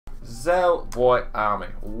Zel Boy Army,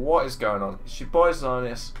 what is going on? It's your boy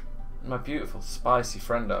Zelonius, my beautiful spicy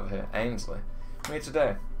friend over here, Ainsley. I'm here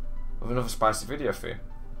today with another spicy video for you.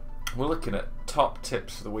 We're looking at top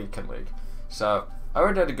tips for the Weekend League. So, I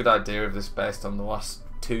already had a good idea of this based on the last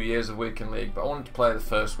 2 years of Weekend League, but I wanted to play the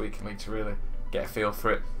first Weekend League to really get a feel for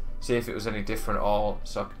it, see if it was any different at all,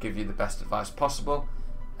 so I could give you the best advice possible.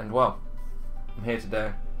 And well, I'm here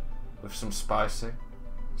today with some spicy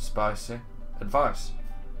advice.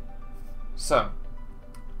 So,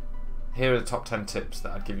 here are the top 10 tips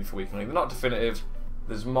that I'd give you for Weekend League. They're not definitive.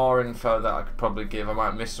 There's more info that I could probably give. I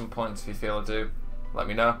might miss some points if you feel I do. Let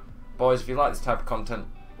me know. Boys, if you like this type of content,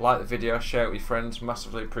 like the video, share it with your friends.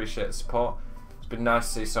 Massively appreciate the support. It's been nice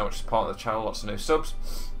to see so much support on the channel, lots of new subs.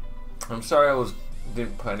 I'm sorry I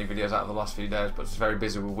didn't put any videos out the last few days, but it's very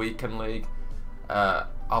busy with Weekend League. I'll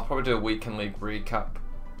probably do a Weekend League recap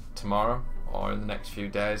tomorrow or in the next few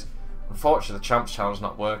days. Unfortunately, the Champs channel's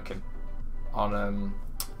not working on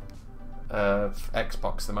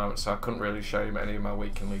Xbox at the moment, so I couldn't really show you any of my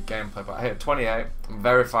Weekend League gameplay. But I hit 28. I'm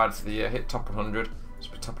verified for the year. Hit top 100. There's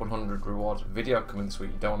a top 100 rewards video coming this week.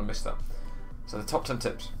 You don't want to miss that. So the top 10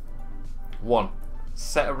 tips. 1.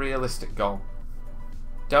 Set a realistic goal.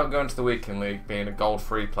 Don't go into the Weekend League being a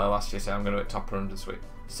goal-free player last year. Say I'm going to hit top 100 this week.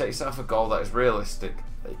 Set yourself a goal that is realistic,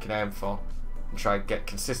 that you can aim for, and try to get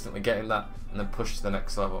consistently getting that, and then push to the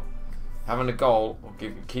next level. Having a goal will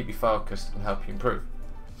keep you focused and help you improve.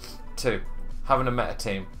 2. Having a meta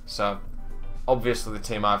team. So obviously the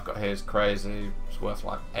team I've got here is crazy. It's worth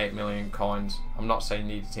like 8 million coins. I'm not saying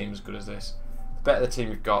you need a team as good as this. The better the team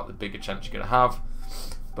you've got, the bigger chance you're going to have.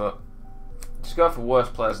 But just go for worse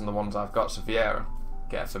players than the ones I've got. So Vieira,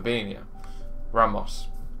 get a Fabinho. Ramos,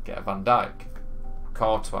 get a Van Dijk.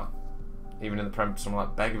 Courtois, even in the Premier, someone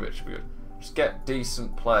like Begovic would be good. Just get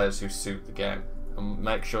decent players who suit the game, and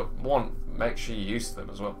make sure you use them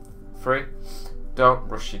as well. 3. Don't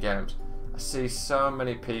rush your games. I see so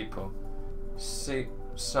many people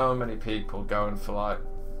going for like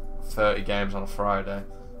 30 games on a Friday,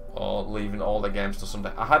 or leaving all their games till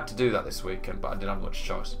Sunday. I had to do that this weekend, but I didn't have much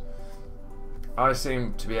choice. I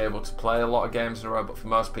seem to be able to play a lot of games in a row, but for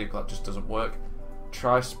most people that just doesn't work.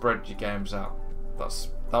 Try spread your games out. That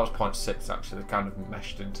was point 6 actually. They kind of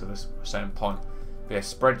meshed into this same point. But yeah,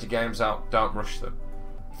 spread your games out. Don't rush them.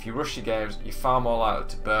 If you rush your games, you're far more likely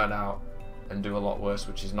to burn out and do a lot worse,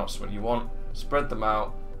 which is not something you want. Spread them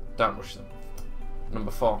out. Don't rush them.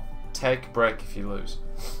 Number 4. Take a break if you lose.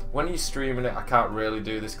 When you're streaming it, I can't really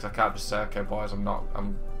do this because I can't just say, okay boys, I'm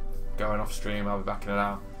going off stream, I'll be back in an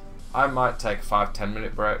hour. I might take a 5-10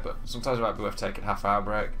 minute break, but sometimes it might be worth taking a half-hour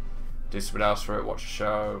break. Do something else for it, watch a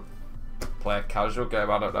show, play a casual game,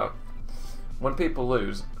 I don't know. When people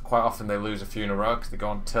lose, quite often they lose a few in a row because they go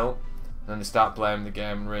on tilt, and then they start blaming the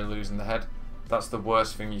game and really losing their head. That's the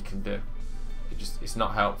worst thing you can do. It's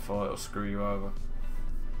not helpful, it'll screw you over.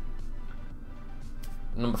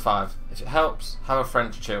 Number 5. If it helps, have a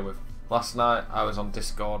friend to chill with. Last night I was on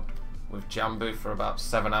Discord with Jambu for about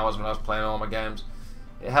 7 hours when I was playing all my games.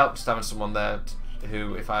 It helps having someone there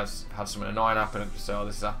who, if I had something annoying happen, and say, oh,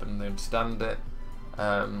 this has happened, and they understand it.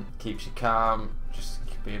 Keeps you calm, just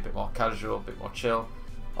be a bit more casual, a bit more chill.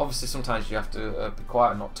 Obviously sometimes you have to be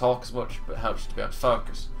quiet and not talk as much, but it helps you to be able to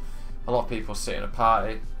focus. A lot of people sit in a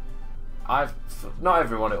party. Not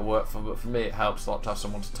everyone it'll work for, but for me it helps a lot to have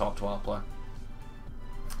someone to talk to while I play.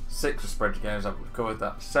 6. Spread your games. I've covered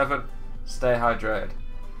that. 7. Stay hydrated.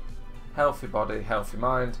 Healthy body, healthy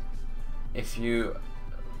mind. If you're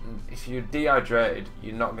dehydrated,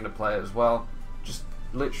 you're not going to play as well.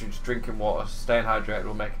 Literally just drinking water, staying hydrated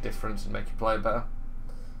will make a difference and make you play better.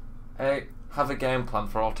 8. Have a game plan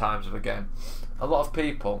for all times of the game. A lot of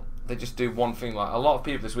people, they just do one thing. Like a lot of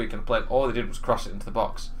people this weekend played, all they did was cross it into the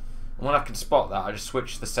box. And when I can spot that, I just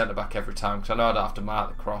switch to the centre back every time because I know I don't have to mark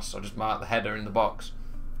the cross. I just mark the header in the box.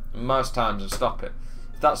 And most times and stop it.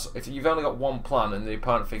 If you've only got one plan and the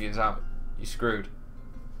opponent figures out, you're screwed.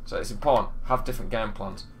 So it's important. Have different game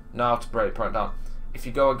plans. Know how to break it down. If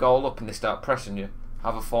you go a goal up and they start pressing you,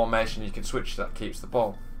 have a formation you can switch to that keeps the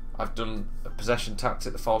ball. I've done a possession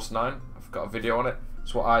tactic, the false 9. I've got a video on it.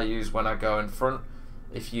 It's what I use when I go in front.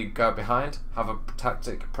 If you go behind, have a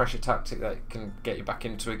pressure tactic that can get you back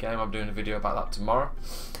into a game. I'm doing a video about that tomorrow.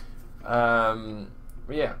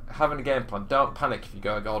 But yeah, having a game plan. Don't panic if you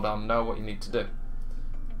go a goal down. Know what you need to do.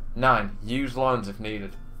 9. Use loans if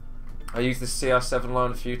needed. I used this CR7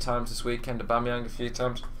 loan a few times this weekend, Aubameyang a few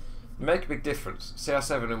times. Make a big difference.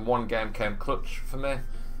 CR7 in one game came clutch for me.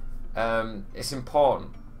 It's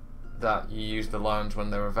important that you use the loans when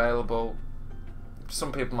they're available.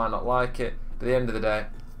 Some people might not like it, but at the end of the day,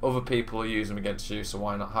 other people will use them against you, so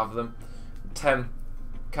why not have them? 10.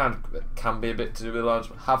 can be a bit to do with loads,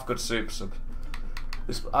 but have good super sub.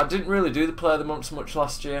 I didn't really do the player of the month much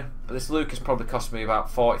last year, but this Lucas probably cost me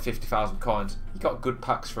about 50,000 coins. He got good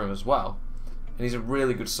packs for him as well, and he's a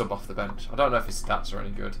really good sub off the bench. I don't know if his stats are any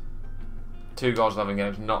good. 2 goals, 11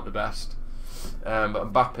 games, not the best.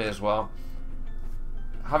 But Mbappe as well.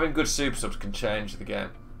 Having good super subs can change the game.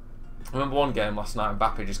 I remember one game last night,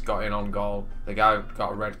 Mbappe just got in on goal. The guy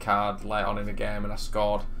got a red card late on in the game, and I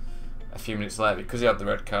scored a few minutes later because he had the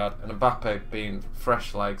red card. And Mbappe, being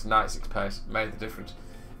fresh legs, 96 pace, made the difference.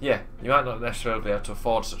 Yeah, you might not necessarily be able to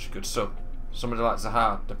afford such a good sub. Somebody like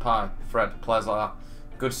Zaha, Depay, Fred, players like that.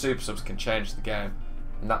 Good super subs can change the game,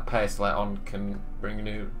 and that pace late on can bring a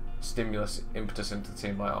new stimulus, impetus into the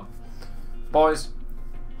team later on. Boys,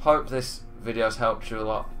 hope this video's helped you a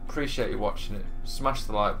lot. Appreciate you watching it. Smash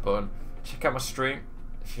the like button. Check out my stream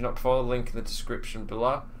if you're not before. The link in the description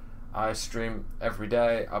below. I stream every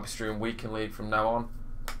day. I'll be streaming week and league from now on.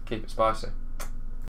 Keep it spicy.